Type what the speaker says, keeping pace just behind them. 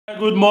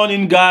Good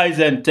morning, guys,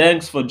 and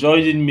thanks for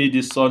joining me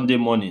this Sunday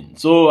morning.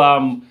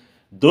 DOYIN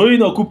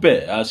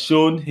OKUPE has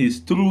shown his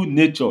true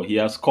nature. He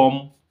has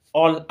come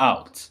all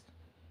out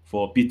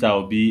for Peter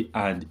Obi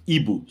and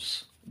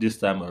IGBOS this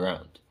time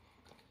around.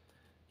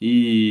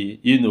 He,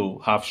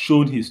 have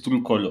shown his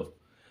true color.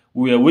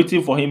 We were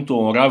waiting for him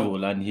to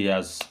unravel, and he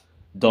has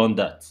done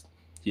that.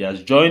 He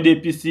has joined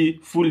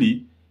APC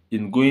fully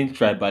in going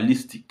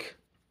tribalistic.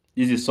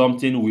 This is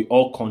something we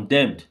all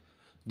condemned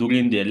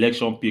during the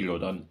election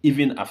period and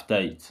even after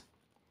it.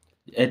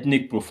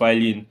 Ethnic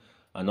profiling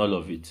and all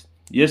of it.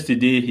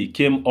 Yesterday, he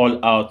came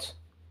all out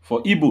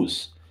for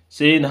Igbos,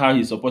 saying how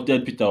he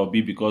supported Peter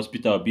Obi because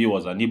Peter Obi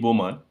was an Igbo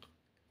man,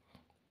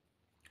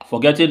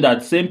 forgetting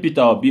that same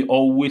Peter Obi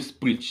always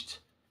preached,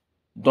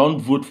 don't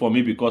vote for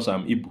me because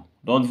I'm Igbo.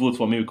 Don't vote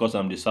for me because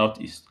I'm the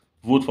Southeast.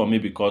 Vote for me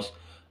because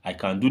I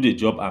can do the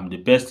job, I'm the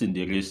best in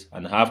the race,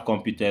 and have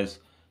competence,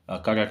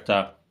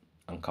 character,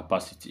 and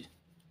capacity.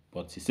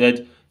 But he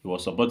said he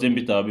was supporting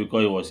Peter Obi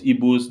because it was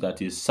Igbos.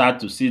 That is sad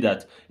to see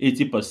that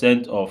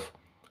 80% of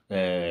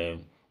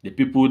the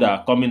people that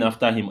are coming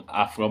after him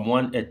are from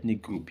one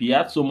ethnic group. He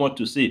had so much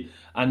to say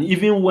and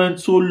even went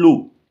so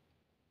low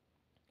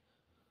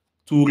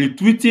to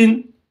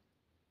retweeting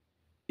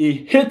a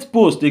hate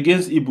post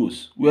against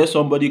Igbos where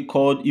somebody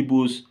called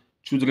Igbos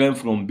children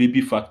from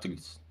baby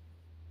factories.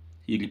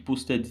 He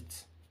reposted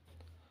it.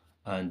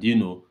 And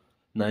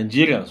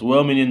Nigerians,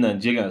 well-meaning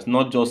Nigerians,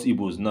 not just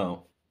Igbos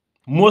now,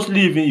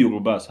 mostly even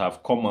Yorubas,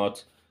 have come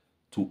out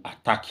to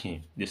attack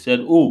him. They said,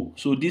 oh,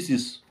 so this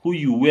is who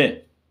you were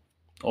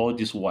all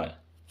this while.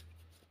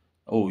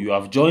 Oh, you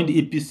have joined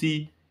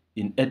APC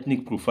in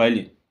ethnic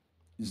profiling.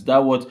 Is that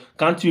what?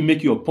 Can't you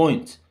make your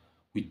point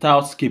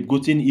without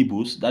scapegoating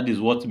Igbos? That is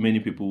what many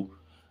people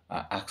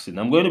are asking.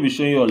 I'm going to be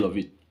showing you all of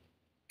it.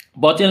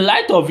 But in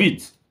light of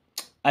it,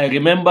 I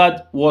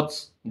remembered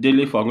what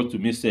Dele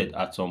Farotumi said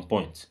at some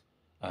point.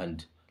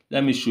 And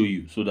let me show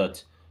you so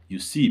that you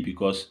see,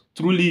 because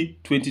truly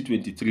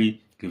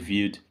 2023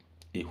 revealed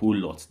a whole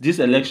lot. This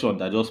election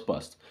that just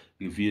passed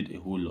revealed a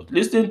whole lot.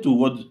 Listen to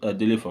what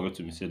Dele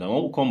Farotumi said, and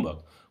when we come back,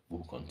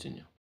 we'll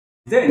continue.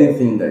 Is there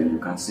anything that you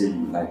can say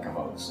you like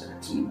about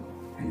TINUBU?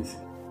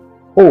 Anything?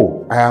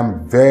 Oh, I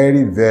am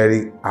very,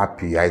 very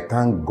happy. I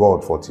thank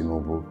God for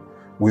TINUBU.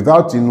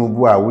 Without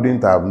TINUBU, I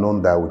wouldn't have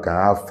known that we can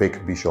have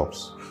fake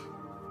bishops.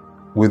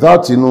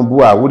 Without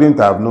TINUBU, I wouldn't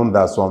have known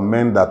that some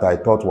men that I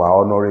thought were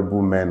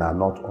honorable men are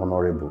not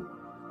honorable.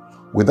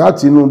 Without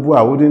TINUBU,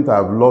 I wouldn't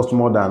have lost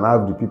more than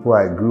half the people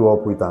I grew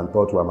up with and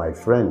thought were my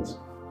friends,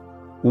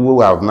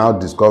 who have now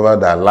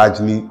discovered are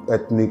largely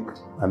ethnic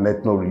and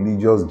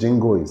ethno-religious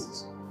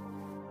jingoists.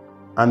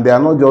 And they are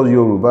not just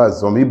Yorubas,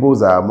 some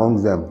Igbos are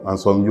among them, and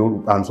some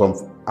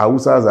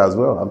Hausas as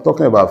well. I'm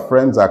talking about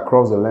friends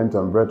across the length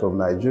and breadth of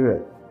Nigeria.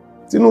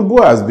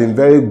 TINUBU has been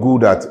very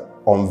good at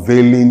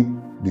unveiling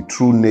the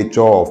true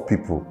nature of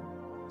people.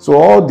 So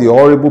all the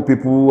horrible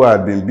people who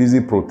had been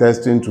busy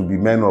protesting to be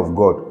men of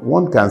God,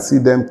 one can see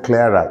them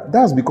clearer.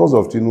 That's because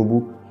of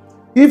TINUBU.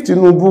 If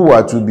TINUBU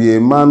were to be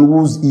a man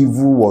whose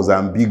evil was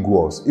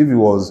ambiguous, if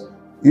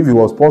it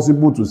was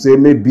possible to say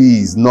maybe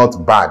he's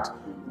not bad,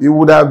 it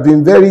would have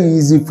been very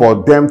easy for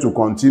them to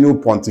continue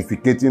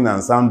pontificating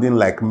and sounding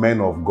like men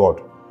of God.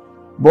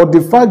 But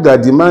the fact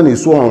that the man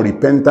is so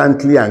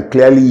unrepentantly and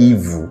clearly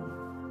evil,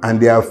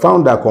 and they have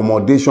found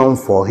accommodation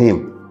for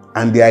him,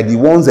 and they are the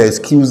ones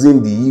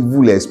excusing the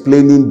evil,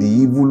 explaining the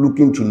evil,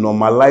 looking to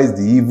normalize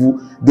the evil,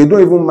 they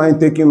don't even mind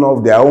taking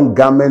off their own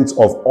garments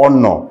of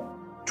honor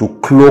to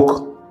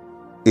cloak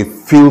a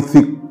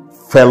filthy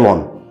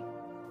felon.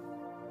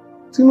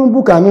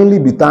 TINUBU can only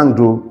be thanked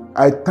though.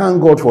 I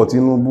thank God for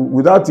TINUBU.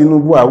 Without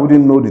TINUBU, I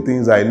wouldn't know the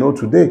things I know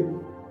today.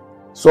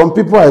 Some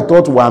people I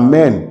thought were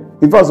men.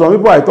 In fact, some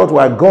people I thought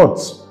were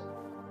gods.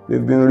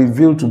 They've been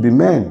revealed to be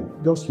men.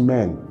 Just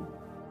men.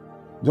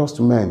 Just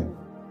men.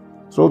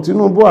 So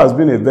TINUBU has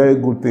been a very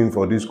good thing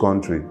for this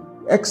country.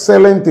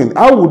 Excellent thing.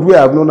 How would we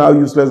have known how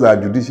useless our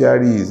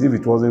judiciary is if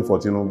it wasn't for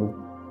TINUBU?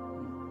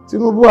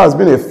 TINUBU has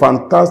been a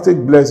fantastic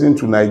blessing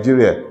to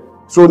Nigeria.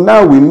 So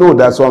now we know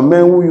that some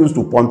men who used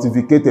to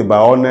pontificate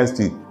about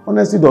honesty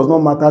does not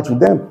matter to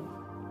them.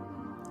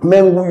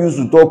 Men who used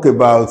to talk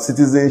about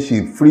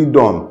citizenship,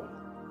 freedom,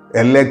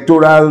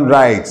 electoral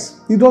rights,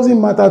 it doesn't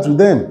matter to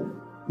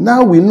them.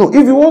 Now we know.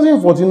 If it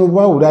wasn't for TINUBU,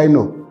 how would I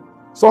know?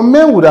 Some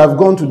men would have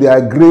gone to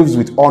their graves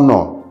with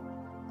honor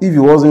if it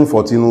wasn't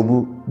for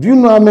TINUBU. Do you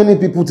know how many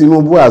people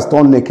TINUBU has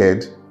turned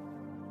naked?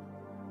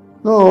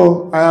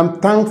 No, I am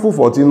thankful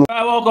for TINUBU.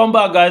 Welcome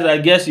back, guys. I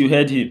guess you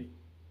heard him.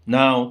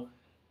 Now,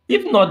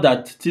 if not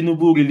that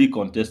TINUBU really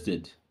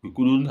contested, we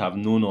couldn't have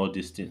known all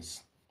these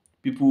things.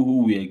 People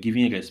who we are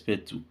giving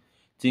respect to,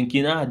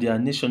 thinking, they are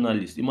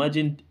nationalists.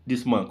 Imagine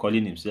this man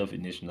calling himself a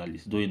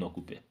nationalist, DOYIN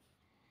OKUPE.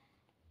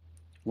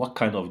 What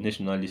kind of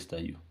nationalist are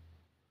you?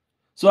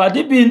 So had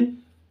it been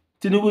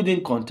TINUBU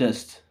didn't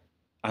contest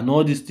and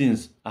all these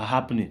things are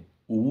happening,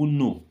 we won't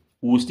know.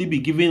 We will still be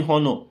giving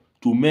honor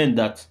to men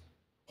that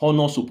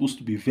honor is supposed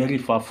to be very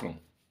far from.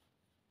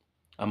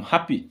 I'm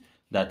happy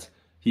that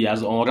he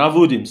has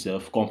unraveled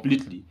himself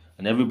completely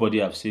and everybody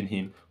have seen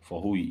him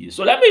for who he is.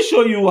 So let me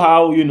show you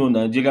how,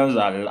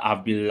 Nigerians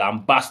have been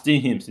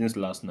lambasting him since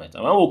last night.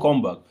 And when we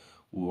come back,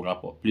 we'll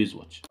wrap up. Please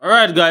watch. All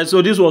right, guys.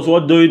 So this was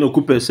what DOYIN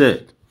OKUPE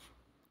said.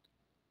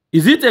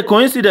 Is it a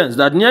coincidence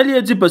that nearly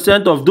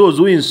 80% of those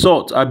who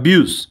insult,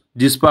 abuse,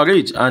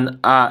 disparage, and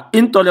are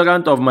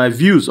intolerant of my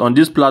views on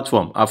this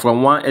platform are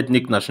from one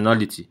ethnic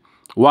nationality?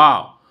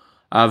 Wow.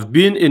 I've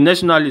been a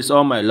nationalist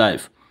all my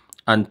life,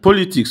 and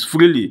politics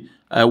freely.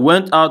 I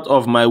went out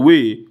of my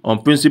way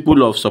on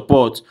principle of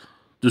support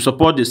to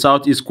support the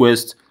Southeast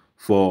quest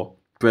for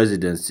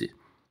presidency.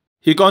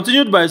 He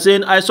continued by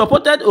saying, I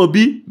supported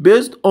Obi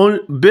based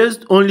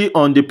only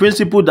on the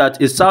principle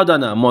that a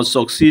Southerner must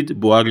succeed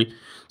Buhari.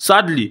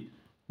 Sadly,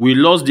 we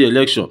lost the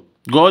election.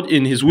 God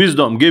in his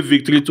wisdom gave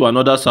victory to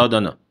another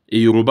Southerner, a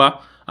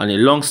Yoruba, and a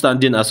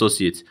long-standing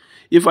associate.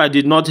 If I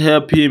did not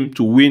help him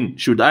to win,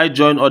 should I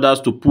join others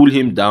to pull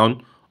him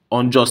down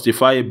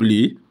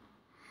unjustifiably?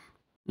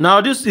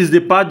 Now, this is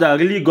the part that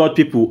really got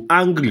people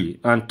angry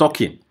and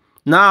talking.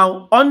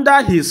 Now,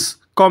 under his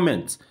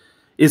comment,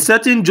 a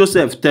certain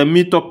Joseph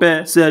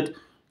Temitope said,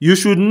 you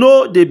should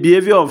know the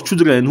behavior of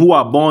children who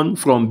are born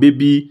from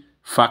baby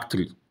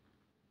factory.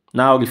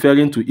 Now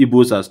referring to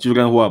Igbos as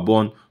children who are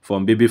born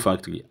from baby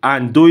factory.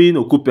 And DOYIN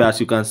OKUPE, as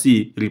you can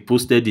see,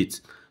 reposted it.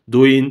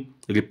 DOYIN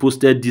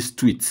reposted this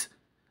tweet.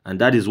 And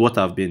that is what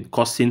have been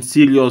causing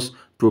serious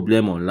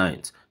problem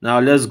online. Now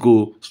let's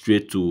go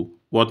straight to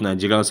what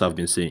Nigerians have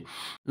been saying.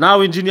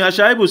 Now Engineer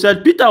Shaibu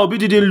said, Peter Obi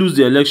didn't lose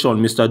the election,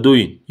 Mr.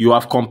 DOYIN. You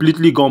have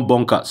completely gone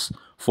bonkers.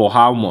 For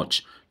how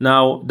much?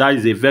 Now that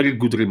is a very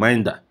good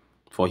reminder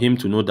for him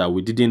to know that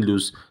we didn't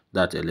lose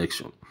that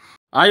election.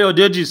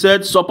 Ayodeji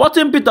said,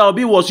 supporting Peter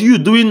Obi was you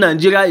doing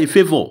Nigeria a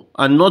favor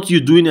and not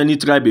you doing any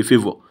tribe a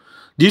favor.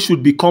 This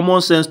should be common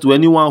sense to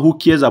anyone who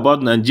cares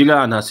about Nigeria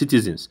and her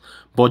citizens.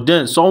 But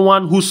then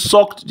someone who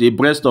sucked the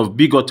breast of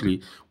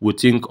bigotry would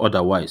think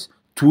otherwise.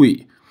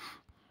 Tui.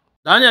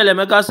 Daniel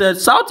Emeka said,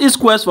 Southeast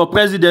quest for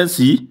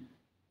presidency?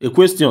 A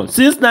question.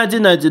 Since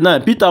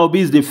 1999, Peter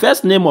Obi is the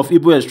first name of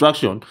Igbo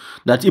extraction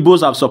that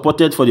Igbos have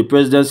supported for the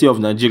presidency of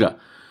Nigeria.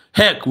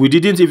 Heck, we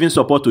didn't even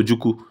support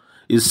Ojukwu.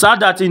 It's sad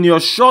that in your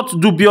short,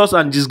 dubious,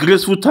 and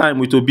disgraceful time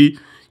with Obi,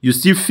 you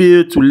still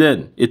fail to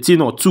learn a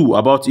thing or two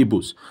about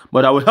Igbos.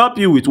 But I will help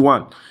you with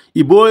one.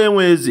 Igbo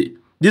enweze.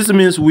 This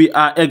means we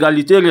are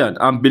egalitarian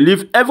and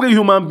believe every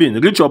human being,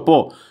 rich or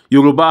poor,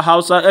 Yoruba,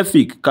 Hausa,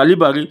 Efik,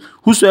 Kalibari,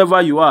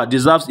 whosoever you are,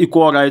 deserves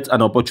equal rights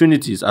and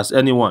opportunities as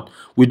anyone.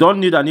 We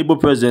don't need an Igbo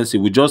presidency,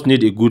 we just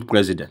need a good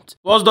president.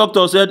 First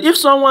Doctor said, if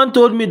someone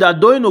told me that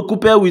DOYIN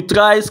OKUPE will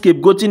try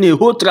scapegoating a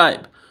whole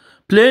tribe,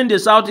 playing the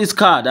Southeast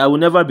card, I will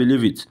never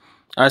believe it.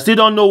 I still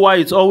don't know why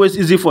it's always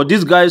easy for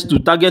these guys to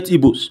target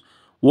Igbos.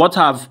 What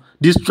have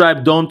this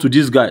tribe done to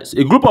these guys?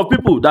 A group of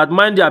people that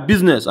mind their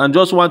business and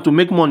just want to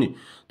make money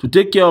to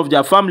take care of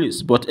their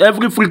families. But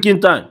every freaking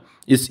time,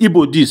 it's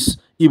Igbo this,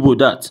 Igbo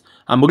that.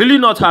 I'm really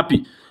not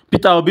happy.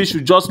 Peter Obi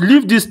should just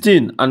leave this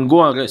thing and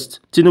go and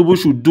rest.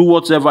 TINUBU should do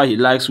whatever he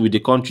likes with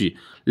the country.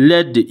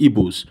 Let the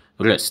Igbos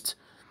rest.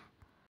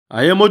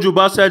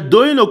 Ayemojuba said,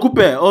 DOYIN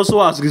OKUPE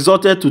also has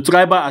resorted to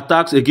tribal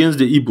attacks against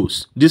the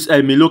Igbos. This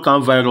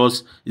Emilokan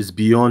virus is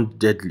beyond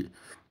deadly.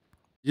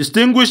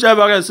 Distinguished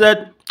Everett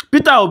said,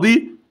 Peter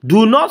Obi,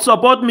 do not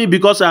support me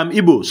because I am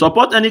Igbo.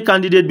 Support any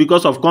candidate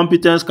because of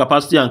competence,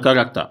 capacity, and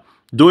character.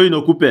 DOYIN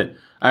OKUPE,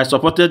 I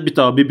supported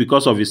Peter Obi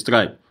because of his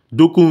tribe.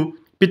 Dokun,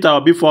 Peter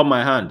Obi for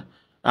my hand.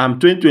 I'm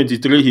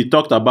 2023, he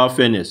talked about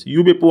fairness.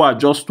 You people are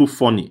just too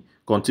funny.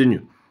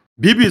 Continue.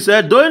 Bibi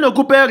said, DOYIN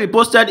OKUPE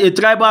reposted a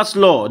tribal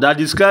law that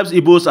describes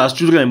Igbos as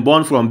children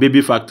born from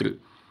baby factory.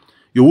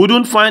 You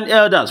wouldn't find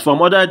elders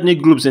from other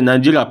ethnic groups in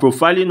Nigeria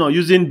profiling or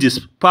using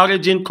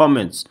disparaging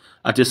comments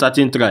at a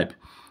certain tribe.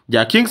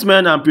 Their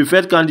kingsman and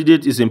preferred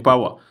candidate is in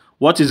power.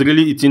 What is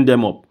really eating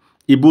them up?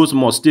 Igbos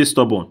must stay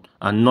stubborn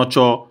and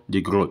nurture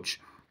the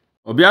grudge.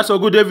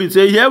 Obiasogu David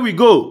said, here we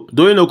go.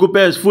 DOYIN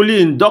OKUPE is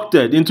fully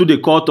inducted into the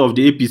court of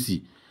the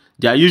APC.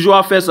 Their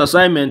usual first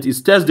assignment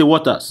is test the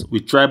waters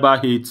with tribal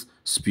hate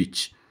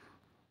speech.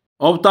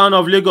 Uptown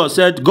of Lagos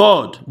said,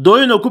 God,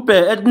 DOYIN OKUPE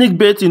ethnic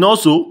baiting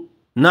also?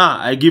 Nah,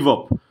 I give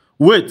up.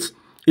 Wait,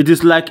 it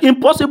is like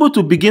impossible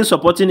to begin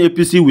supporting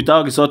APC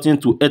without resorting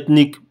to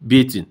ethnic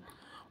baiting.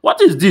 What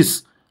is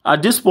this?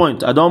 At this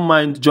point, I don't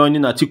mind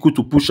joining Atiku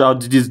to push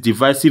out this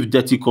divisive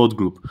dirty cult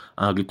group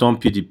and return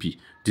PDP.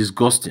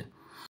 Disgusting.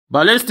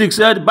 Ballistic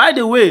said, by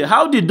the way,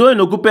 how did DOYIN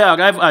OKUPE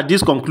arrive at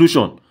this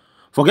conclusion?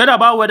 Forget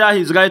about whether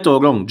he's right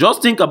or wrong.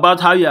 Just think about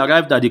how he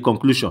arrived at the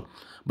conclusion.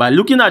 By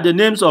looking at the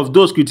names of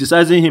those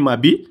criticizing him,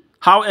 Abi,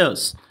 how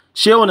else?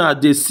 Sheona,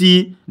 they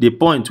see the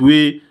point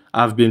we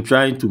have been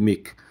trying to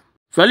make.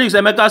 Felix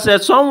Emeka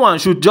said someone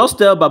should just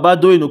tell Baba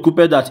DOYIN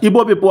OKUPE that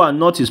Igbo people are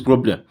not his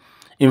problem.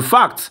 In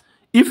fact,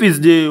 if it's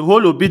the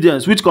whole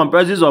obedience, which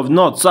comprises of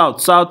North,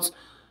 South,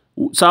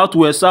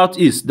 Southwest,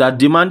 Southeast, that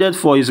demanded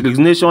for his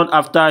resignation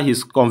after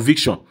his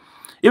conviction,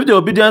 if the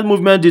obedience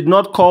movement did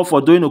not call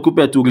for DOYIN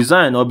OKUPE to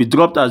resign or be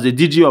dropped as the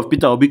DG of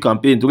Peter Obi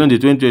campaign during the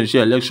 2020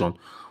 election,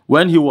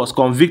 when he was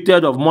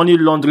convicted of money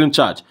laundering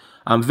charge,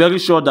 I'm very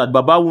sure that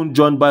Baba won't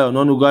join by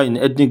Ononuga in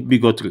ethnic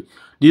bigotry.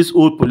 These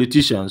old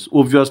politicians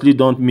obviously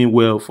don't mean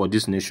well for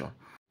this nation.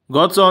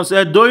 Godson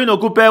said, DOYIN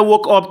OKUPE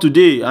woke up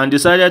today and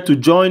decided to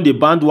join the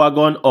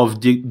bandwagon of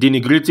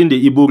denigrating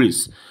the Igbo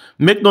race.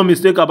 Make no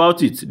mistake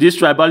about it, this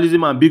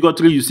tribalism and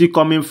bigotry you see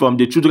coming from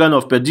the children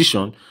of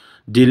perdition,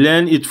 they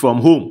learn it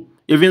from home.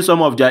 Even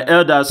some of their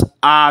elders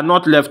are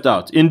not left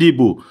out.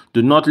 Indibo,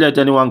 do not let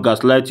anyone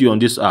gaslight you on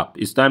this app.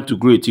 It's time to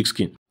grow a thick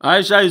skin.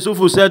 Aisha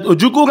Isufu said,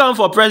 Ojukwu ran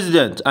for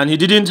president and he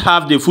didn't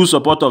have the full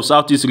support of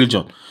Southeast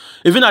region.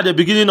 Even at the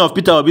beginning of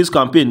Peter Obi's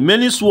campaign,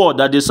 many swore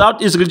that the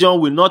Southeast region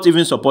will not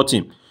even support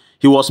him.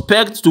 He was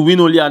pegged to win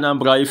only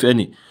Anambra, if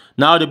any.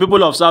 Now the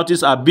people of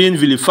Southeast are being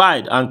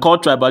vilified and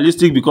called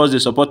tribalistic because they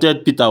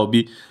supported Peter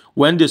Obi.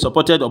 When they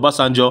supported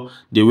Obasanjo,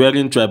 they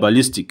weren't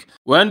tribalistic.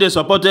 When they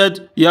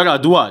supported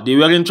Yar'Adua, they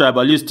weren't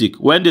tribalistic.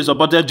 When they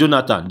supported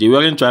Jonathan, they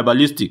weren't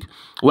tribalistic.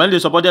 When they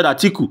supported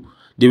Atiku,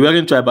 they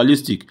weren't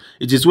tribalistic.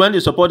 It is when they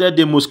supported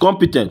the most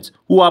competent,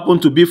 who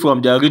happened to be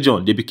from their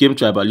region, they became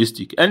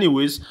tribalistic.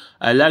 Anyways,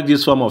 I like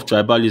this form of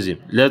tribalism.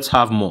 Let's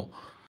have more.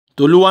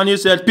 Toluwani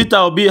said Peter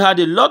Obi had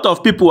a lot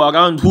of people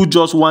around who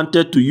just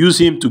wanted to use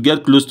him to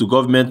get close to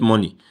government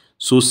money.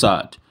 So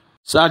sad.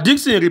 Sir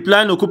Dixon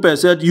replying OKUPE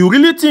said, you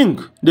really think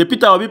the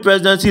Peter Obi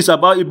presidency is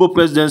about Igbo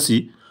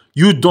presidency?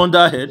 You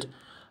dunderhead.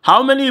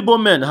 How many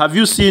Igbo men have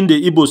you seen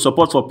the Igbo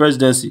support for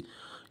presidency?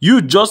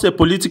 You just a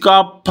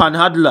political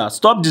panhandler.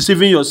 Stop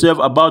deceiving yourself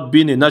about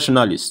being a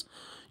nationalist.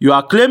 You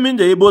are claiming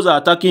the Igbos are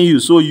attacking you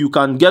so you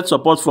can get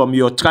support from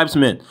your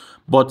tribesmen.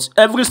 But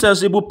every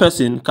sensible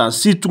person can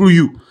see through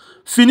you.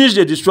 Finish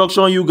the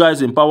destruction you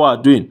guys in power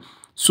are doing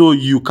so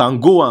you can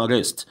go and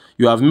rest.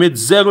 You have made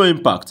zero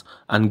impact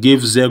and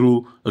gave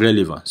zero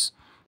relevance.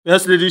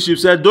 First leadership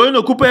said, DOYIN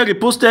OKUPE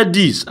reposted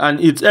this and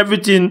it's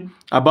everything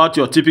about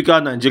your typical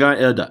Nigerian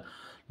elder.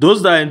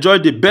 Those that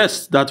enjoyed the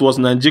best that was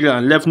Nigeria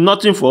and left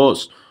nothing for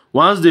us.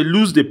 Once they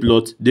lose the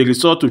plot, they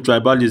resort to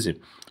tribalism.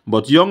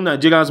 But young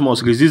Nigerians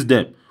must resist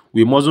them.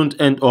 We mustn't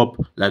end up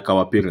like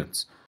our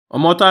parents.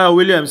 Omotaya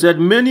Williams said,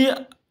 may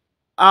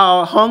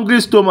our hungry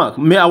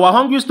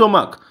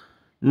stomach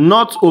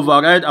not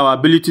override our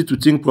ability to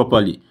think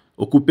properly.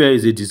 OKUPE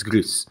is a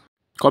disgrace.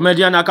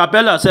 Comedian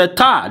Acapella said,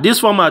 this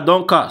format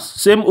don't cast.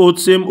 Same old,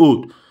 same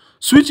old.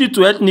 Switch it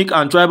to ethnic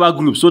and tribal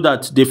groups so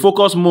that the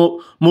focus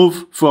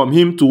move from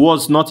him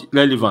towards not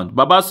relevant.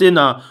 Baba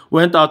Sena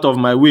went out of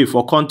my way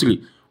for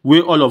country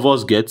where all of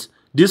us get.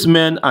 This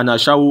man and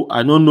Ashawu,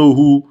 I don't know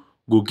who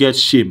go get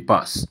shame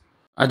pass.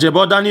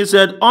 Ajebodani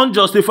said,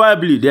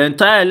 unjustifiably, the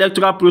entire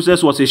electoral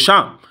process was a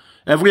sham.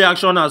 Every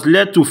action has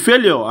led to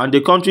failure and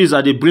the country is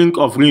at the brink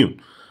of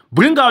ruin.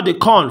 Bring out the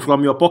corn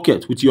from your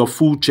pocket with your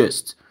full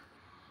chest.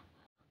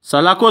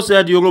 Salako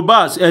said,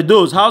 Yorubas,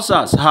 Edos,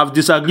 Hausas have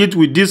disagreed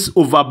with this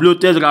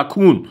overbloated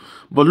raccoon.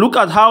 But look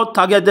at how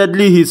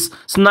targetedly he's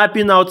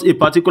sniping out a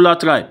particular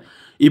tribe.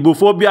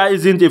 Ibophobia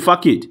isn't a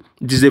facade.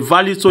 It is a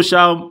valid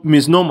social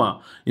misnomer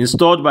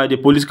installed by the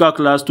political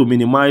class to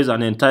minimize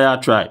an entire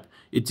tribe.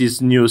 It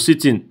is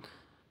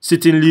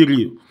neo-sittingly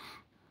real.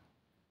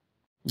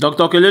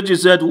 Dr. Kelechi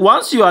said,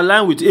 once you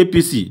align with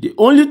APC, the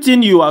only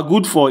thing you are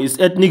good for is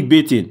ethnic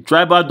baiting,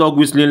 tribal dog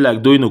whistling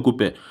like DOYIN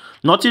OKUPE.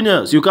 Nothing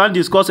else. You can't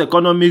discuss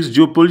economics,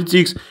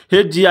 geopolitics,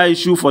 HDI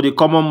issue for the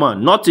common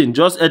man. Nothing,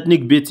 just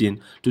ethnic baiting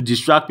to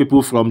distract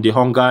people from the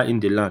hunger in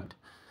the land.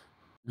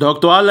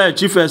 Dr. Allah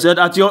Chife said,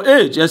 at your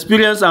age,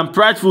 experience and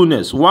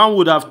pridefulness, one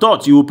would have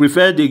thought you would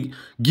prefer the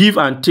give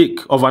and take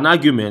of an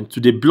argument to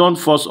the blunt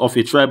force of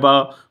a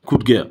tribal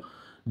good girl.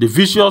 The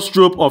vicious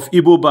trope of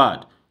Igbo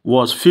bad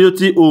was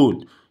filthy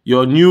old.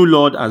 Your new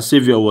Lord and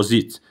Savior was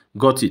it.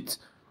 Got it.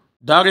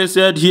 Dare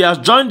said he has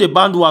joined the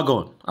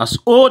bandwagon. As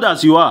old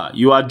as you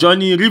are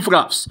joining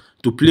riffraffs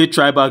to play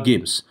tribal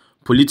games.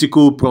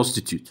 Political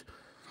prostitute.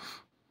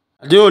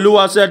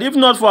 Adeoluwa said, if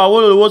not for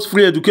Awolowo's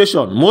free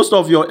education, most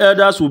of your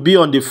elders will be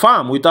on the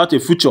farm without a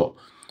future.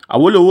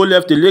 Awolowo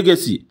left a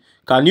legacy.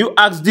 Can you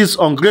ask this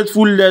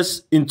ungrateful,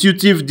 less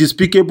intuitive,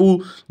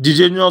 despicable,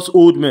 disingenuous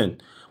old men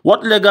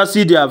what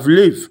legacy they have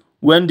lived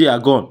when they are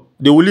gone?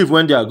 They will live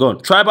when they are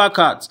gone. Tribal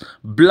cats,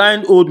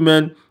 blind old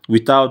men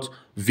without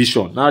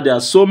vision. Now there are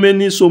so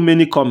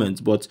many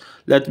comments, but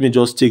let me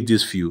just take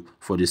this few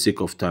for the sake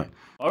of time.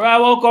 All right,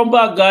 welcome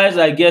back, guys.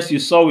 I guess you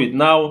saw it.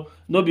 Now,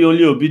 not be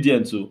only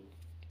obedient to,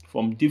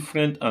 from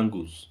different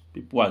angles,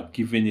 people are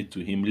giving it to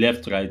him,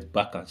 left, right,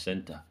 back, and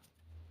center.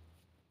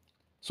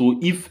 So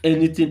if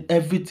anything,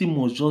 everything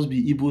must just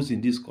be Igbos in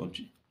this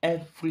country.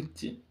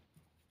 Everything.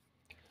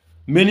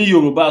 Many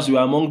Yorubas were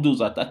among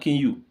those attacking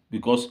you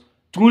because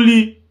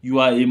truly you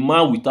are a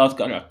man without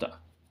character.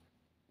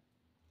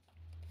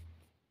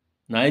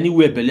 Now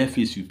anywhere belle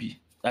face you be,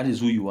 that is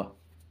who you are.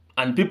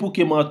 And people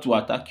came out to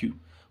attack you.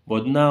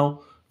 But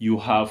now you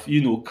have,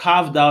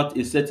 carved out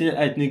a certain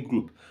ethnic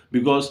group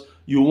because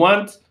you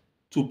want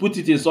to put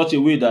it in such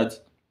a way that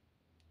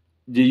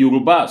the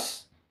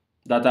Yorubas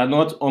that are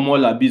not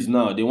Omolabis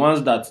now, the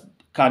ones that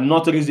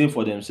cannot reason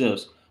for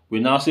themselves,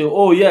 will now say,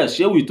 oh yes,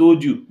 here we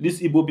told you, these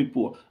Igbo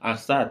people, and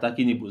start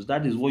attacking Igbos.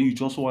 That is what you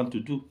just want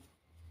to do.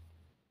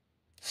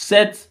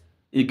 Set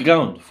a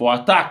ground for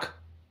attack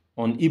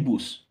on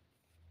Igbos.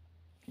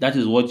 That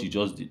is what you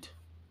just did.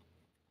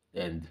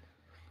 And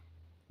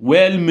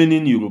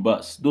well-meaning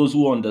Yorubas, those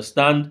who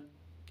understand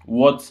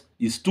what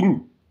is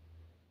true,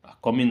 are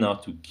coming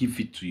out to give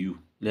it to you,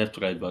 left,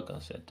 right, back,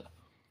 and center.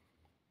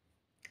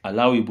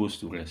 Allow Igbos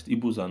to rest.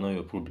 Igbos are not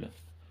your problem.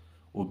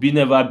 Obi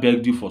never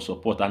begged you for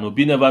support, and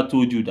Obi never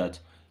told you that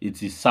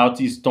it is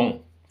Southeast turn.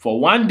 For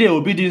one day,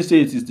 Obi didn't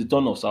say it is the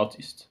turn of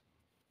Southeast.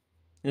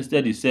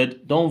 Instead, he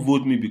said, don't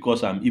vote me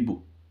because I'm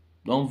Igbo.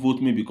 Don't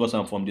vote me because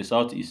I'm from the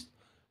Southeast.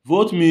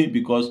 Vote me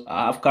because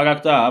I have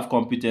character, I have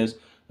competence,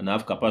 and I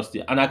have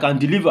capacity, and I can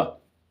deliver.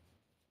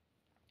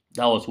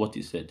 That was what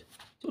he said.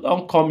 So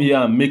don't come here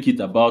and make it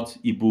about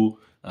Igbo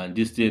and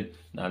this thing.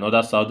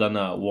 Another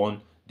Southerner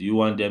won. Do you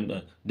want them?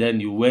 Then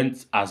you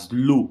went as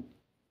low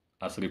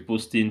as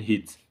reposting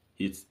hate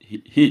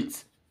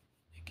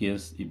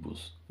against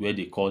Igbos, where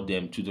they call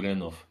them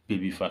children of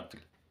baby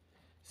factory.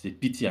 It's a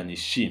pity and a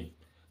shame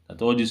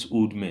that all these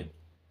old men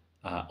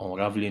are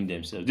unraveling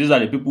themselves. These are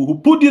the people who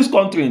put this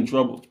country in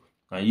trouble,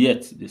 and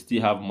yet they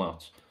still have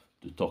mouths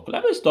to talk.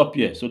 Let me stop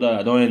here so that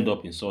I don't end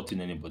up insulting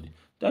anybody.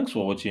 Thanks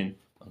for watching,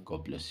 and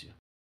God bless you.